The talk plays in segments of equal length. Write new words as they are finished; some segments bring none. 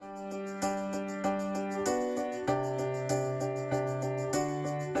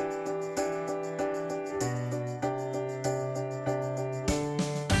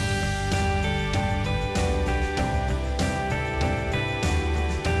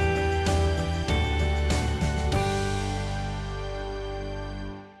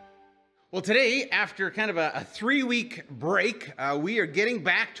Well, today, after kind of a 3-week break, we are getting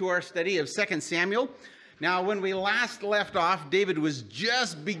back to our study of 2 Samuel. Now, when we last left off, David was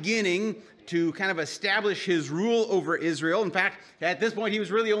just beginning to kind of establish his rule over Israel. In fact, at this point, he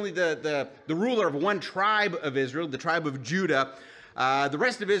was really only the ruler of one tribe of Israel, the tribe of Judah. The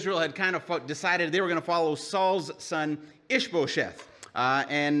rest of Israel had kind of decided they were going to follow Saul's son, Ishbosheth.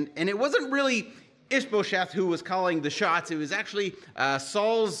 And it wasn't really Ishbosheth who was calling the shots. It was actually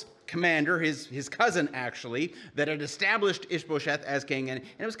Saul's commander, his cousin actually, that had established Ishbosheth as king, and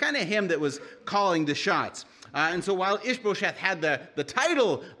it was kind of him that was calling the shots. And so while Ishbosheth had the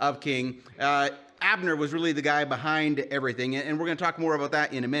title of king, Abner was really the guy behind everything, and we're going to talk more about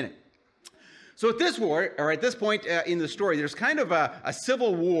that in a minute. So at this point in the story, there's kind of a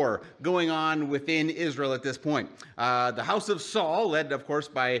civil war going on within Israel at this point. The house of Saul, led of course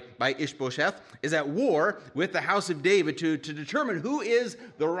by Ishbosheth, is at war with the house of David to determine who is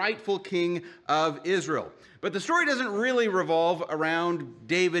the rightful king of Israel. But the story doesn't really revolve around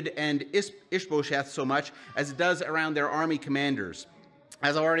David and Ishbosheth so much as it does around their army commanders.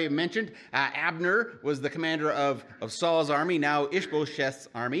 As I already mentioned, Abner was the commander of Saul's army, now Ishbosheth's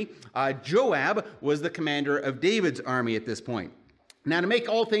army. Joab was the commander of David's army at this point. Now, to make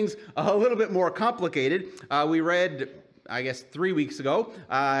all things a little bit more complicated, we read, I guess, 3 weeks ago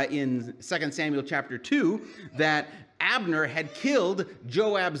in 2 Samuel chapter 2 that Abner had killed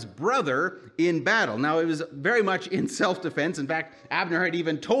Joab's brother in battle. Now, it was very much in self-defense. In fact, Abner had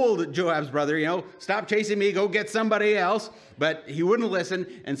even told Joab's brother, stop chasing me, go get somebody else. But he wouldn't listen,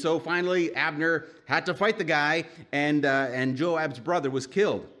 and so finally Abner had to fight the guy, and Joab's brother was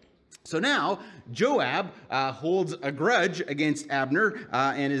killed. So now, Joab holds a grudge against Abner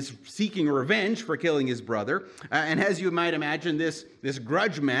and is seeking revenge for killing his brother. And as you might imagine, this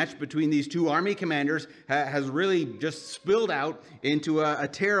grudge match between these two army commanders has really just spilled out into a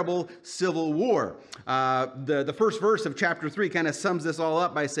terrible civil war. The first verse of chapter 3 kind of sums this all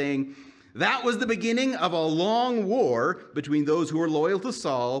up by saying, "That was the beginning of a long war between those who were loyal to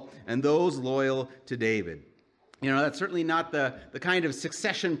Saul and those loyal to David." That's certainly not the kind of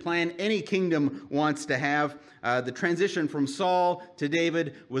succession plan any kingdom wants to have. The transition from Saul to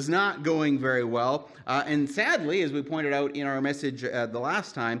David was not going very well. And sadly, as we pointed out in our message the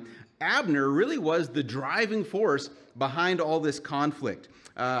last time, Abner really was the driving force behind all this conflict.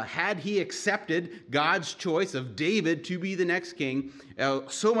 Had he accepted God's choice of David to be the next king,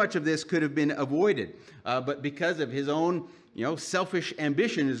 so much of this could have been avoided. But because of his own selfish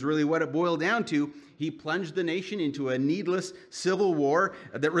ambition is really what it boiled down to, he plunged the nation into a needless civil war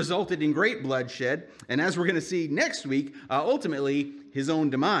that resulted in great bloodshed, and as we're going to see next week, ultimately his own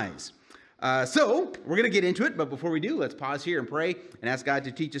demise. So we're going to get into it, but before we do, let's pause here and pray and ask God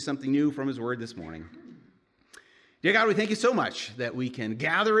to teach us something new from his word this morning. Dear God, we thank you so much that we can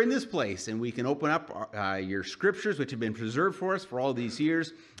gather in this place and we can open up your scriptures, which have been preserved for us for all these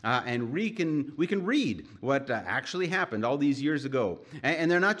years, and we can read what actually happened all these years ago.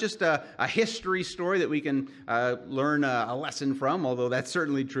 And they're not just a history story that we can learn a lesson from, although that's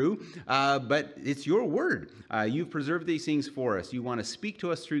certainly true, but it's your word. You've preserved these things for us. You want to speak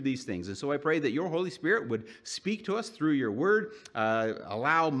to us through these things. And so I pray that your Holy Spirit would speak to us through your word,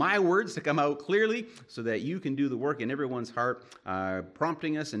 allow my words to come out clearly so that you can do the work in everyone's heart,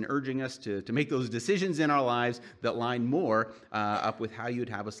 prompting us and urging us to make those decisions in our lives that line more up with how you'd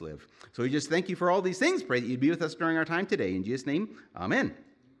have us live. So we just thank you for all these things. Pray that you'd be with us during our time today. In Jesus' name, amen.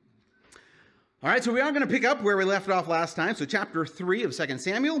 All right, so we are going to pick up where we left off last time. So chapter 3 of 2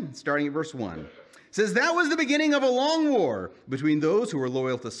 Samuel, starting at verse 1. It says, "That was the beginning of a long war between those who were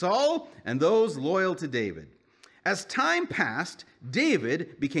loyal to Saul and those loyal to David. As time passed,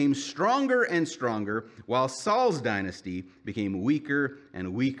 David became stronger and stronger, while Saul's dynasty became weaker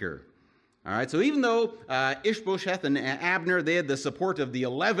and weaker." All right, so even though Ishbosheth and Abner, they had the support of the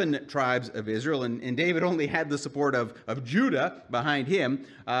 11 tribes of Israel, and David only had the support of Judah behind him,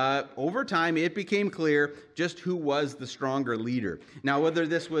 over time it became clear just who was the stronger leader. Now, whether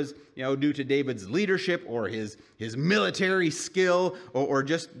this was due to David's leadership or his military skill or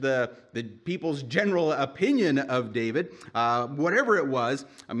just the people's general opinion of David, whatever it was,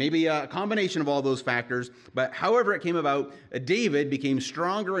 maybe a combination of all those factors, but however it came about, David became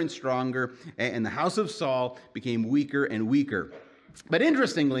stronger and stronger, and the house of Saul became weaker and weaker. But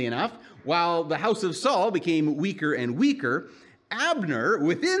interestingly enough, while the house of Saul became weaker and weaker, Abner,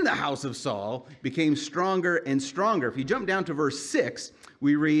 within the house of Saul, became stronger and stronger. If you jump down to verse 6,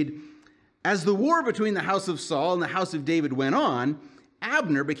 we read, "As the war between the house of Saul and the house of David went on,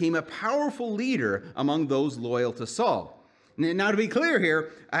 Abner became a powerful leader among those loyal to Saul. Now, to be clear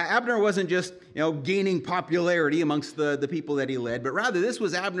here, Abner wasn't just gaining popularity amongst the people that he led, but rather this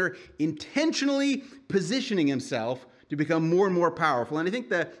was Abner intentionally positioning himself to become more and more powerful. And I think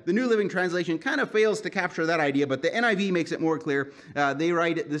the New Living Translation kind of fails to capture that idea, but the NIV makes it more clear. They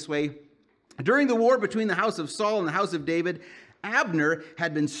write it this way: during the war between the house of Saul and the house of David, Abner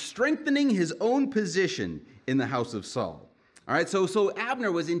had been strengthening his own position in the house of Saul. All right, so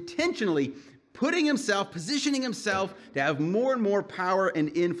Abner was intentionally positioning himself to have more and more power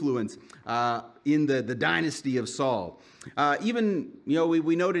and influence in the dynasty of Saul.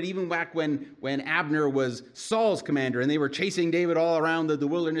 We noted even back when Abner was Saul's commander and they were chasing David all around the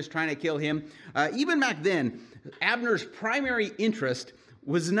wilderness trying to kill him. Even back then, Abner's primary interest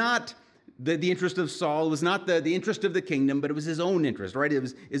was not the interest of Saul, was not the interest of the kingdom, but it was his own interest, right? It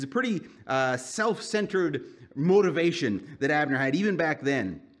was a pretty self-centered motivation that Abner had even back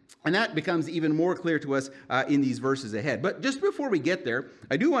then. And that becomes even more clear to us in these verses ahead. But just before we get there,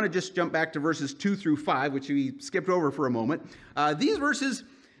 I do want to just jump back to verses 2 through 5, which we skipped over for a moment. These verses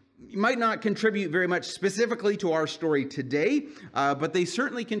might not contribute very much specifically to our story today, but they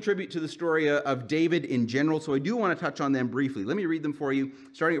certainly contribute to the story of David in general. So I do want to touch on them briefly. Let me read them for you,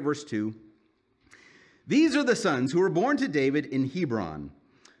 starting at verse 2. These are the sons who were born to David in Hebron.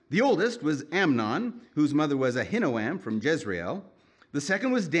 The oldest was Amnon, whose mother was Ahinoam from Jezreel. The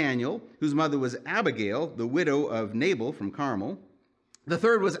second was Daniel, whose mother was Abigail, the widow of Nabal from Carmel. The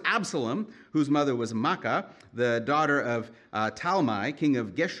third was Absalom, whose mother was Maacah, the daughter of Talmai, king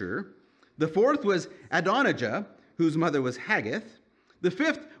of Geshur. The fourth was Adonijah, whose mother was Haggith. The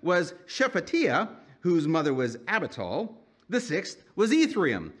fifth was Shephatiah, whose mother was Abital. The sixth was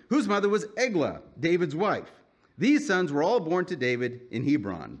Ephraim, whose mother was Eglah, David's wife. These sons were all born to David in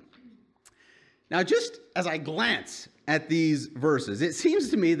Hebron. Now, just as I glance at these verses, it seems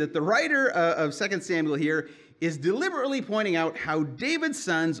to me that the writer of 2 Samuel here is deliberately pointing out how David's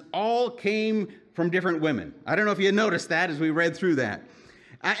sons all came from different women. I don't know if you noticed that as we read through that.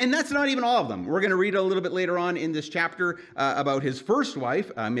 And that's not even all of them. We're going to read a little bit later on in this chapter about his first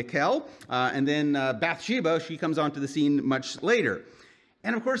wife, Michal, and then Bathsheba. She comes onto the scene much later.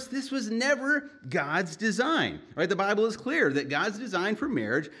 And of course, this was never God's design, right? The Bible is clear that God's design for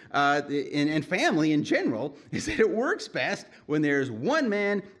marriage and family in general is that it works best when there's one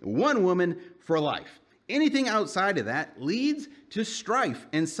man, one woman for life. Anything outside of that leads to strife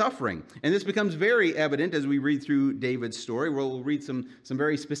and suffering. And this becomes very evident as we read through David's story. We'll read some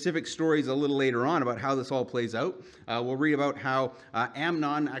very specific stories a little later on about how this all plays out. We'll read about how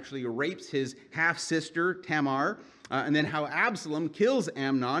Amnon actually rapes his half-sister, Tamar, and then how Absalom kills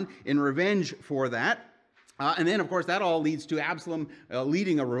Amnon in revenge for that. And then, of course, that all leads to Absalom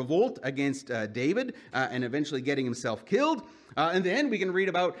leading a revolt against David and eventually getting himself killed. And then we can read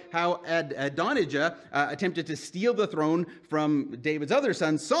about how Adonijah attempted to steal the throne from David's other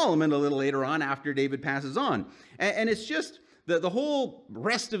son, Solomon, a little later on after David passes on. And it's just the whole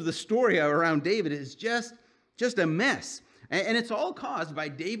rest of the story around David is just a mess. And it's all caused by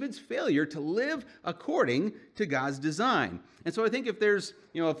David's failure to live according to God's design. And so I think if there's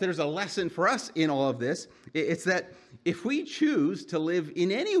a lesson for us in all of this, it's that if we choose to live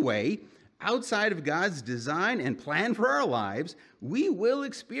in any way outside of God's design and plan for our lives, we will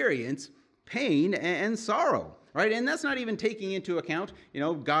experience pain and sorrow. Right? And that's not even taking into account,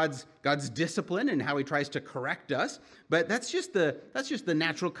 God's discipline and how he tries to correct us. But that's just the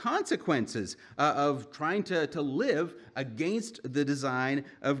natural consequences of trying to live against the design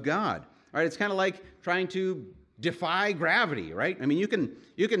of God. Right? It's kind of like trying to defy gravity, right? I mean, you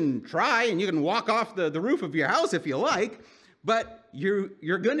can try and you can walk off the roof of your house if you like, but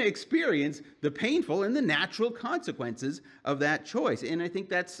you're going to experience the painful and the natural consequences of that choice. And I think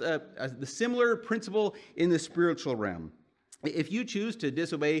that's the similar principle in the spiritual realm. If you choose to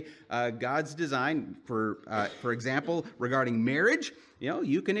disobey God's design, for example, regarding marriage,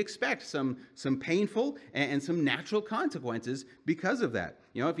 you can expect some painful and some natural consequences because of that.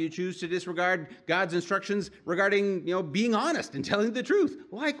 If you choose to disregard God's instructions regarding, being honest and telling the truth,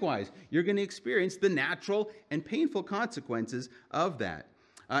 likewise, you're going to experience the natural and painful consequences of that.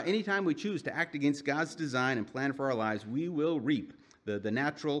 Anytime we choose to act against God's design and plan for our lives, we will reap the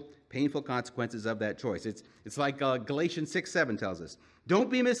natural, painful consequences of that choice. It's like Galatians 6:7 tells us, don't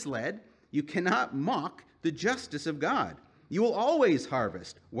be misled. You cannot mock the justice of God. You will always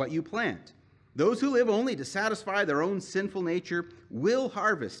harvest what you plant. Those who live only to satisfy their own sinful nature will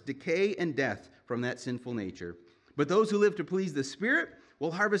harvest decay and death from that sinful nature. But those who live to please the Spirit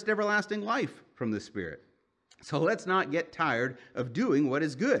will harvest everlasting life from the Spirit. So let's not get tired of doing what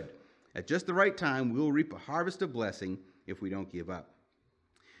is good. At just the right time, we will reap a harvest of blessing if we don't give up.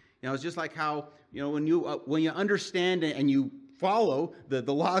 It's just like how, when you understand and you follow the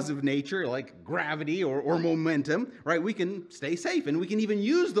laws of nature, like gravity or momentum, right? We can stay safe, and we can even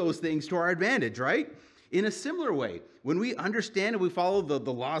use those things to our advantage, right? In a similar way, when we understand and we follow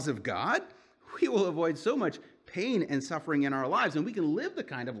the laws of God, we will avoid so much pain and suffering in our lives, and we can live the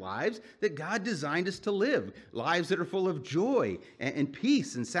kind of lives that God designed us to live, lives that are full of joy and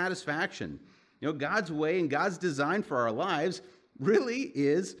peace and satisfaction. God's way and God's design for our lives really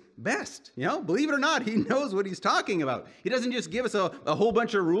is best. Believe it or not, he knows what he's talking about. He doesn't just give us a whole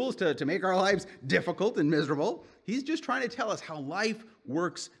bunch of rules to make our lives difficult and miserable. He's just trying to tell us how life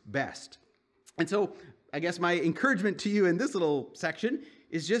works best. And so I guess my encouragement to you in this little section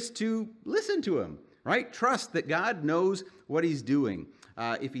is just to listen to him, right? Trust that God knows what he's doing.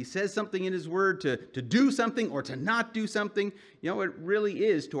 If he says something in his word to do something or to not do something, it really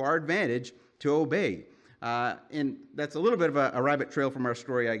is to our advantage to obey. And that's a little bit of a rabbit trail from our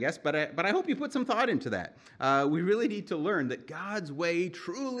story, I guess, but I hope you put some thought into that. We really need to learn that God's way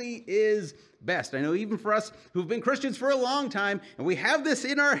truly is best. I know even for us who've been Christians for a long time, and we have this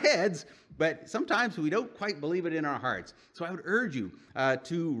in our heads, but sometimes we don't quite believe it in our hearts. So I would urge you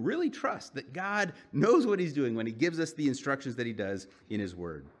to really trust that God knows what he's doing when he gives us the instructions that he does in his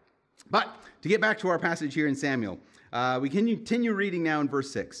word. But to get back to our passage here in Samuel, we can continue reading now in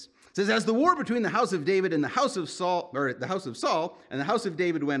verse 6. It says, as the war between the house of David and the house of Saul, or the house of Saul and the house of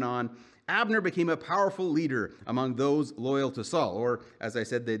David went on, Abner became a powerful leader among those loyal to Saul. Or, as I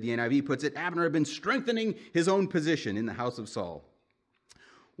said, the NIV puts it, Abner had been strengthening his own position in the house of Saul.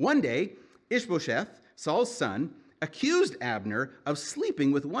 One day, Ishbosheth, Saul's son, accused Abner of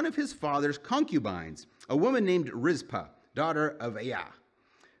sleeping with one of his father's concubines, a woman named Rizpah, daughter of Aiah.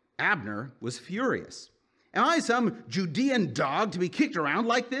 Abner was furious. Am I some Judean dog to be kicked around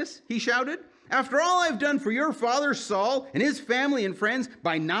like this? He shouted. After all I've done for your father Saul and his family and friends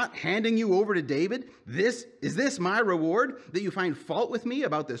by not handing you over to David, is this my reward, that you find fault with me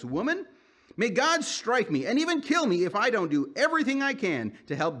about this woman? May God strike me and even kill me if I don't do everything I can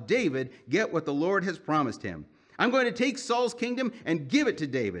to help David get what the Lord has promised him. I'm going to take Saul's kingdom and give it to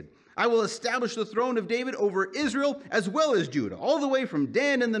David. I will establish the throne of David over Israel as well as Judah, all the way from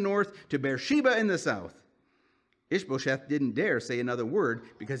Dan in the north to Beersheba in the south. Ishbosheth didn't dare say another word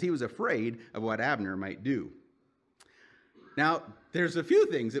because he was afraid of what Abner might do. Now, there's a few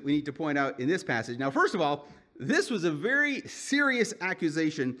things that we need to point out in this passage. Now, first of all, this was a very serious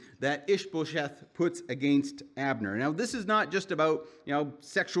accusation that Ishbosheth puts against Abner. Now, this is not just about,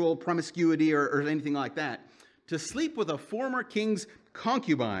 sexual promiscuity or anything like that. To sleep with a former king's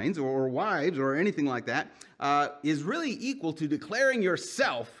concubines or wives or anything like that is really equal to declaring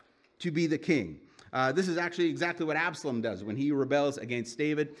yourself to be the king. This is actually exactly what Absalom does when he rebels against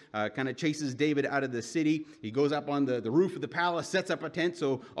David, kind of chases David out of the city. He goes up on the roof of the palace, sets up a tent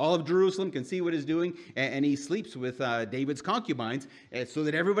so all of Jerusalem can see what he's doing, and he sleeps with David's concubines so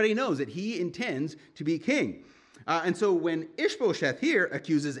that everybody knows that he intends to be king. And so when Ishbosheth here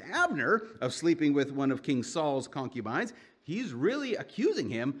accuses Abner of sleeping with one of King Saul's concubines, he's really accusing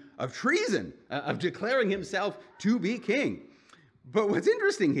him of treason, of declaring himself to be king. But what's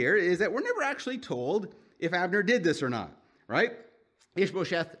interesting here is that we're never actually told if Abner did this or not, right?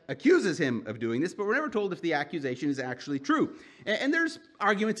 Ishbosheth accuses him of doing this, but we're never told if the accusation is actually true. And there's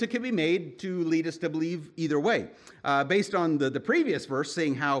arguments that can be made to lead us to believe either way. Based on the previous verse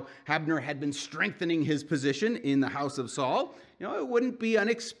saying how Abner had been strengthening his position in the house of Saul, it wouldn't be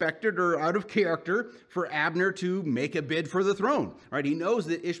unexpected or out of character for Abner to make a bid for the throne, right? He knows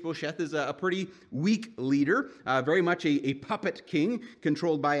that Ishbosheth is a pretty weak leader, very much a puppet king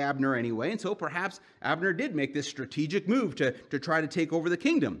controlled by Abner anyway. And so perhaps Abner did make this strategic move to try to take over the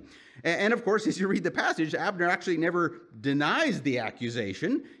kingdom. And of course, as you read the passage, Abner actually never denies the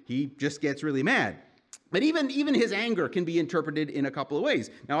accusation. He just gets really mad. But even his anger can be interpreted in a couple of ways.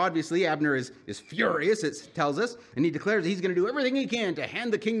 Now, obviously, Abner is furious, it tells us, and he declares that he's going to do everything he can to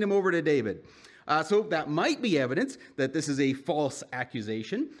hand the kingdom over to David. So that might be evidence that this is a false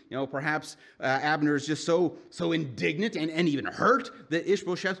accusation. Perhaps Abner is just so indignant and even hurt that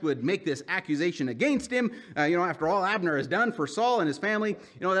Ishbosheth would make this accusation against him. After all Abner has done for Saul and his family,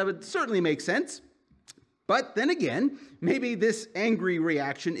 that would certainly make sense. But then again, maybe this angry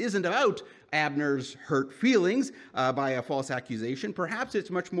reaction isn't about Abner's hurt feelings by a false accusation. Perhaps it's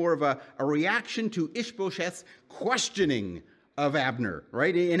much more of a reaction to Ishbosheth's questioning of Abner,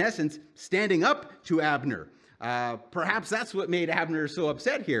 right? In essence, standing up to Abner. Perhaps that's what made Abner so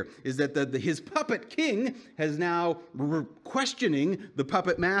upset here, is that his puppet king has now questioning the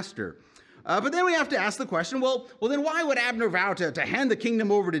puppet master. But then we have to ask the question, well, then why would Abner vow to hand the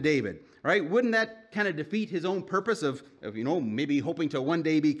kingdom over to David? Right? Wouldn't that kind of defeat his own purpose of maybe hoping to one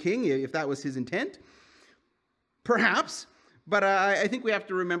day be king, if that was his intent? Perhaps. But I think we have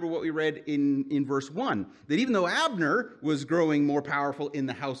to remember what we read in verse 1, that even though Abner was growing more powerful in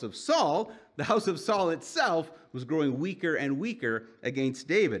the house of Saul, the house of Saul itself was growing weaker and weaker against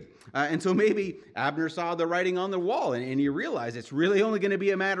David. And so maybe Abner saw the writing on the wall, and he realized it's really only going to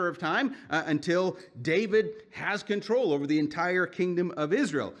be a matter of time until David has control over the entire kingdom of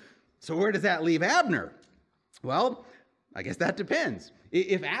Israel. So where does that leave Abner? Well, I guess that depends.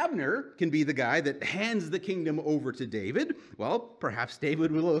 If Abner can be the guy that hands the kingdom over to David, well, perhaps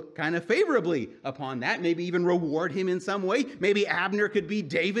David will look kind of favorably upon that, maybe even reward him in some way. Maybe Abner could be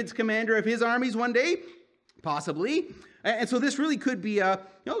David's commander of his armies one day, possibly. And so this really could be a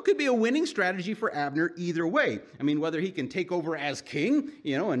winning strategy for Abner either way. I mean, whether he can take over as king,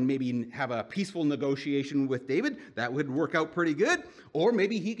 and maybe have a peaceful negotiation with David, that would work out pretty good. Or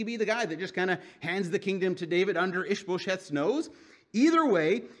maybe he could be the guy that just kind of hands the kingdom to David under Ishbosheth's nose. Either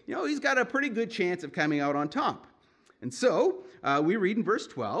way, he's got a pretty good chance of coming out on top. And so we read in verse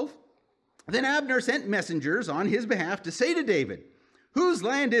 12, then Abner sent messengers on his behalf to say to David, "Whose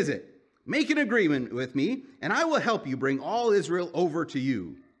land is it? Make an agreement with me, and I will help you bring all Israel over to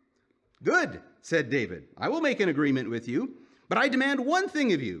you." "Good," said David, "I will make an agreement with you, but I demand one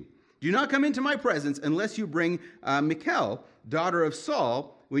thing of you. Do not come into my presence unless you bring Michal, daughter of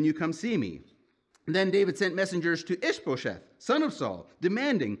Saul, when you come see me." Then David sent messengers to Ishbosheth, son of Saul,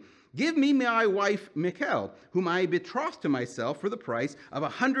 demanding, "Give me my wife Michal, whom I betrothed to myself for the price of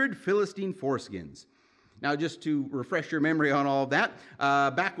 100 Philistine foreskins." Now, just to refresh your memory on all of that,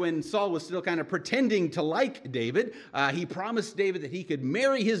 back when Saul was still kind of pretending to like David, he promised David that he could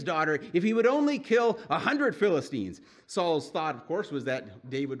marry his daughter if he would only kill 100 Philistines. Saul's thought, of course, was that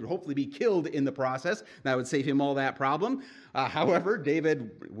David would hopefully be killed in the process. That would save him all that problem. However, David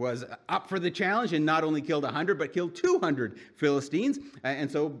was up for the challenge and not only killed 100, but killed 200 Philistines.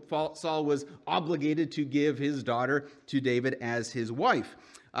 And so Saul was obligated to give his daughter to David as his wife.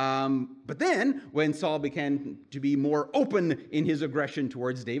 But then, when Saul began to be more open in his aggression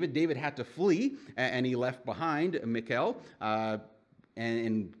towards David, David had to flee, and he left behind Michal.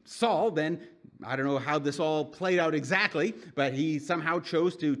 And Saul then, I don't know how this all played out exactly, but he somehow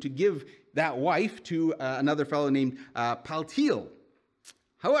chose to give that wife to another fellow named Paltiel.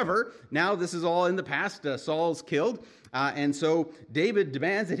 However, now this is all in the past. Saul's killed, and so David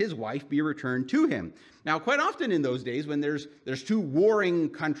demands that his wife be returned to him. Now, quite often in those days, when there's two warring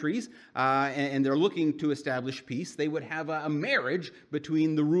countries and they're looking to establish peace, they would have a marriage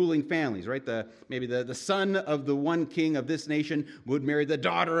between the ruling families, right? Maybe the son of the one king of this nation would marry the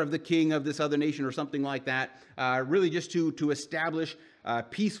daughter of the king of this other nation, or something like that. Really, just to establish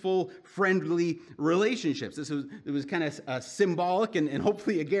peaceful, friendly relationships. It was kind of symbolic and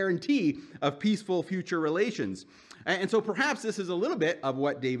hopefully a guarantee of peaceful future relations. And so perhaps this is a little bit of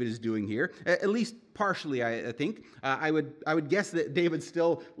what David is doing here, at least partially, I think. I would guess that David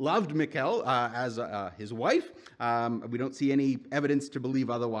still loved Michal as his wife. We don't see any evidence to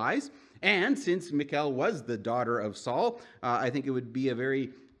believe otherwise. And since Michal was the daughter of Saul, I think it would be a very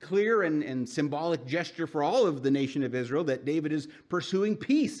clear and symbolic gesture for all of the nation of Israel that David is pursuing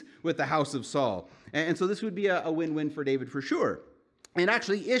peace with the house of Saul. And so this would be a win-win for David for sure. And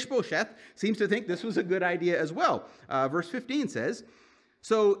actually, Ishbosheth seems to think this was a good idea as well. Verse 15 says,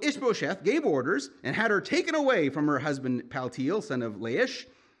 "So Ishbosheth gave orders and had her taken away from her husband Paltiel, son of Laish.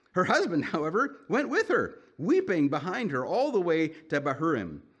 Her husband, however, went with her, weeping behind her all the way to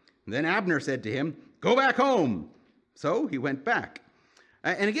Bahurim. Then Abner said to him, 'Go back home.' So he went back."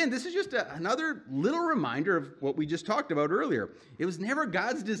 And again, this is just another little reminder of what we just talked about earlier. It was never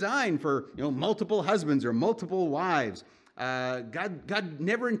God's design for multiple husbands or multiple wives. God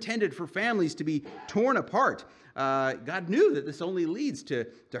never intended for families to be torn apart. God knew that this only leads to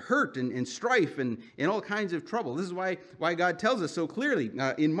hurt and strife and all kinds of trouble. This is why God tells us so clearly.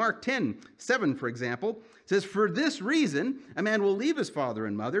 In Mark 10:7, for example, it says, "For this reason, a man will leave his father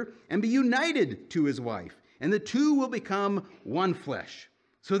and mother and be united to his wife, and the two will become one flesh.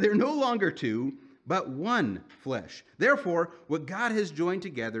 So they're no longer two, but one flesh. Therefore, what God has joined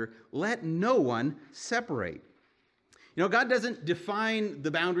together, let no one separate." God doesn't define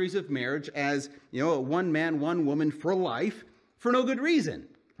the boundaries of marriage as, one man, one woman for life for no good reason,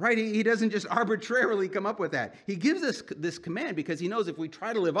 right? He doesn't just arbitrarily come up with that. He gives us this command because he knows if we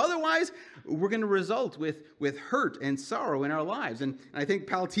try to live otherwise, we're going to result with hurt and sorrow in our lives. And I think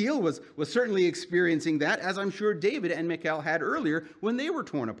Paltiel was certainly experiencing that, as I'm sure David and Michal had earlier when they were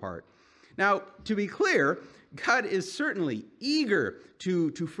torn apart. Now, to be clear, God is certainly eager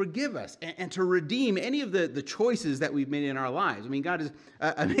to forgive us and to redeem any of the choices that we've made in our lives. I mean, God is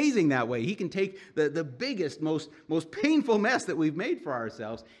amazing that way. He can take the biggest, most painful mess that we've made for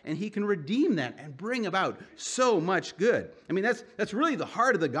ourselves, and he can redeem that and bring about so much good. I mean, that's really the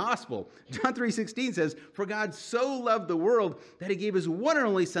heart of the gospel. John 3:16 says, "For God so loved the world that he gave his one and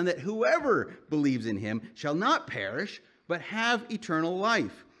only Son, that whoever believes in him shall not perish, but have eternal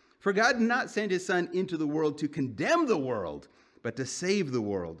life. For God did not send his Son into the world to condemn the world, but to save the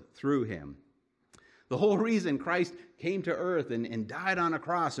world through him." The whole reason Christ came to earth and died on a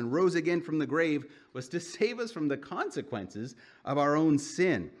cross and rose again from the grave was to save us from the consequences of our own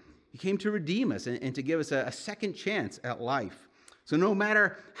sin. He came to redeem us and to give us a second chance at life. So no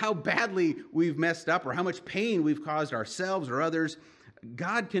matter how badly we've messed up or how much pain we've caused ourselves or others,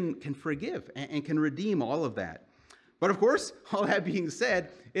 God can forgive and can redeem all of that. But of course, all that being said,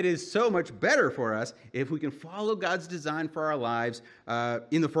 it is so much better for us if we can follow God's design for our lives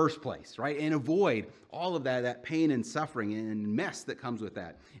in the first place, right? And avoid all of that pain and suffering and mess that comes with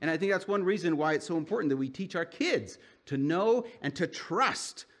that. And I think that's one reason why it's so important that we teach our kids to know and to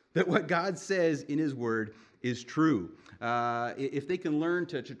trust that what God says in his word is true. If they can learn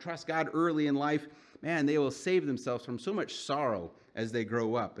to trust God early in life, man, they will save themselves from so much sorrow as they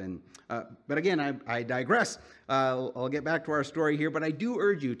grow up. But again, I digress. I'll get back to our story here, but I do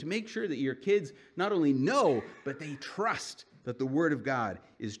urge you to make sure that your kids not only know, but they trust that the word of God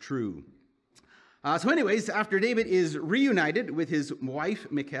is true. So anyways, after David is reunited with his wife,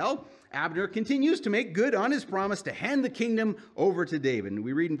 Michal, Abner continues to make good on his promise to hand the kingdom over to David. And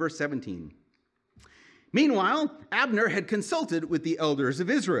we read in verse 17. "Meanwhile, Abner had consulted with the elders of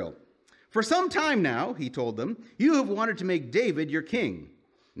Israel. 'For some time now,' he told them, 'you have wanted to make David your king.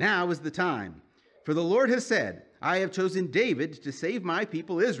 Now is the time. For the Lord has said, I have chosen David to save my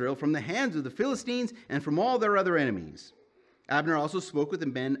people Israel from the hands of the Philistines and from all their other enemies.' Abner also spoke with the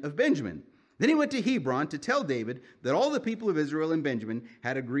men of Benjamin. Then he went to Hebron to tell David that all the people of Israel and Benjamin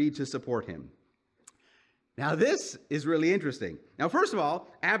had agreed to support him." Now this is really interesting. Now, first of all,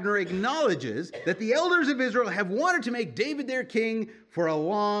 Abner acknowledges that the elders of Israel have wanted to make David their king for a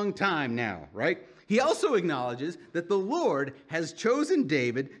long time now, right? He also acknowledges that the Lord has chosen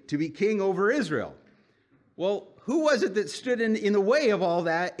David to be king over Israel. Well, who was it that stood in the way of all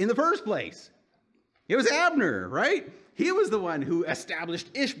that in the first place? It was Abner, right? He was the one who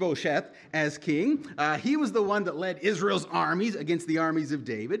established Ishbosheth as king. He was the one that led Israel's armies against the armies of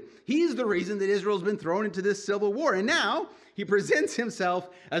David. He's the reason that Israel's been thrown into this civil war. And now he presents himself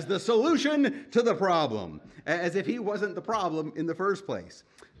as the solution to the problem, as if he wasn't the problem in the first place.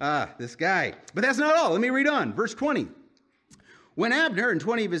 This guy. But that's not all. Let me read on. Verse 20. "When Abner and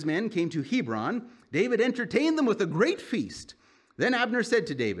 20 of his men came to Hebron, David entertained them with a great feast. Then Abner said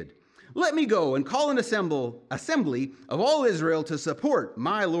to David, 'Let me go and call an assembly of all Israel to support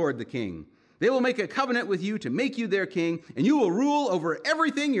my lord the king. They will make a covenant with you to make you their king, and you will rule over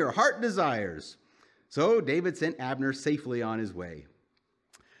everything your heart desires.' So David sent Abner safely on his way."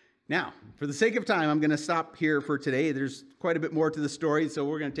 Now, for the sake of time, I'm going to stop here for today. There's quite a bit more to the story, so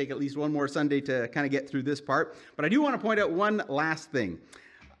we're going to take at least one more Sunday to kind of get through this part. But I do want to point out one last thing.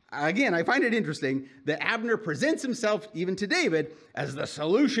 Again, I find it interesting that Abner presents himself, even to David, as the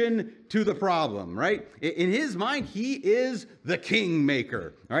solution to the problem, right? In his mind, he is the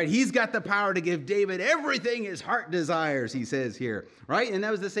kingmaker, all right? He's got the power to give David everything his heart desires, he says here, right? And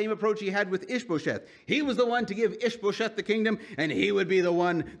that was the same approach he had with Ishbosheth. He was the one to give Ishbosheth the kingdom, and he would be the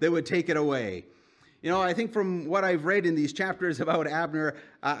one that would take it away. You know, I think from what I've read in these chapters about Abner,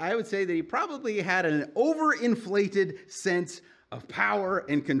 I would say that he probably had an overinflated sense of power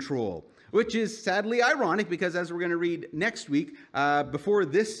and control, which is sadly ironic because, as we're going to read next week, before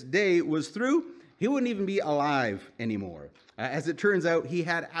this day was through, he wouldn't even be alive anymore. As it turns out, he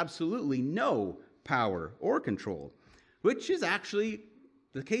had absolutely no power or control, which is actually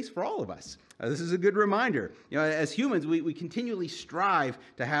the case for all of us. This is a good reminder. You know, as humans, we continually strive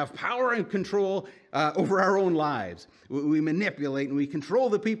to have power and control over our own lives. We manipulate and we control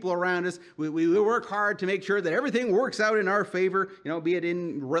the people around us. We work hard to make sure that everything works out in our favor, you know, be it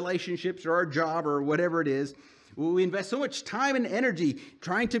in relationships or our job or whatever it is. We invest so much time and energy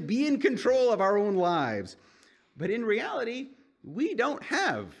trying to be in control of our own lives. But in reality, we don't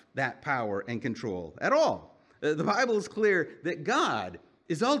have that power and control at all. The Bible is clear that God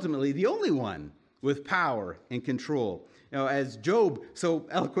is ultimately the only one with power and control. You know, as Job so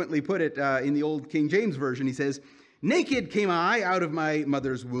eloquently put it in the old King James Version, he says, "Naked came I out of my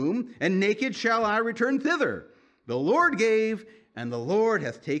mother's womb, and naked shall I return thither. The Lord gave, and the Lord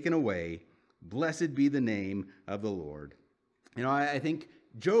hath taken away. Blessed be the name of the Lord." You know, I think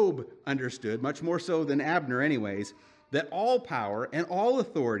Job understood, much more so than Abner anyways, that all power and all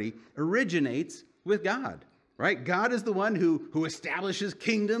authority originates with God, right? God is the one who establishes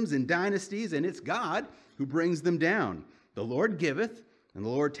kingdoms and dynasties, and it's God who brings them down. The Lord giveth, and the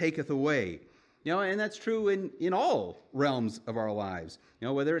Lord taketh away. And that's true in all realms of our lives.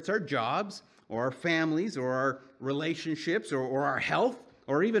 Whether it's our jobs or our families or our relationships or our health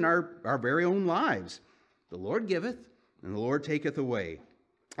or even our very own lives. The Lord giveth, and the Lord taketh away.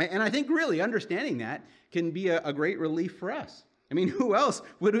 And I think really understanding that can be a great relief for us. I mean, who else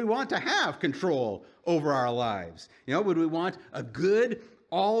would we want to have control over our lives? Would we want a good,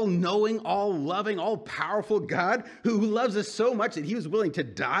 all-knowing, all-loving, all-powerful God who loves us so much that he was willing to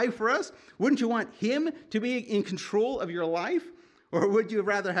die for us? Wouldn't you want him to be in control of your life? Or would you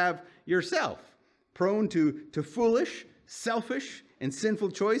rather have yourself, prone to foolish, selfish, and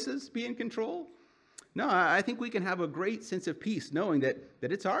sinful choices, be in control? No, I think we can have a great sense of peace knowing that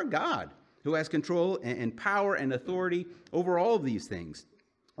it's our God who has control and power and authority over all of these things.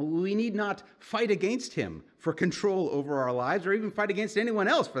 We need not fight against him for control over our lives or even fight against anyone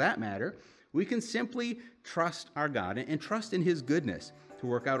else for that matter. We can simply trust our God and trust in his goodness to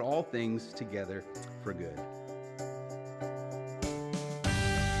work out all things together for good.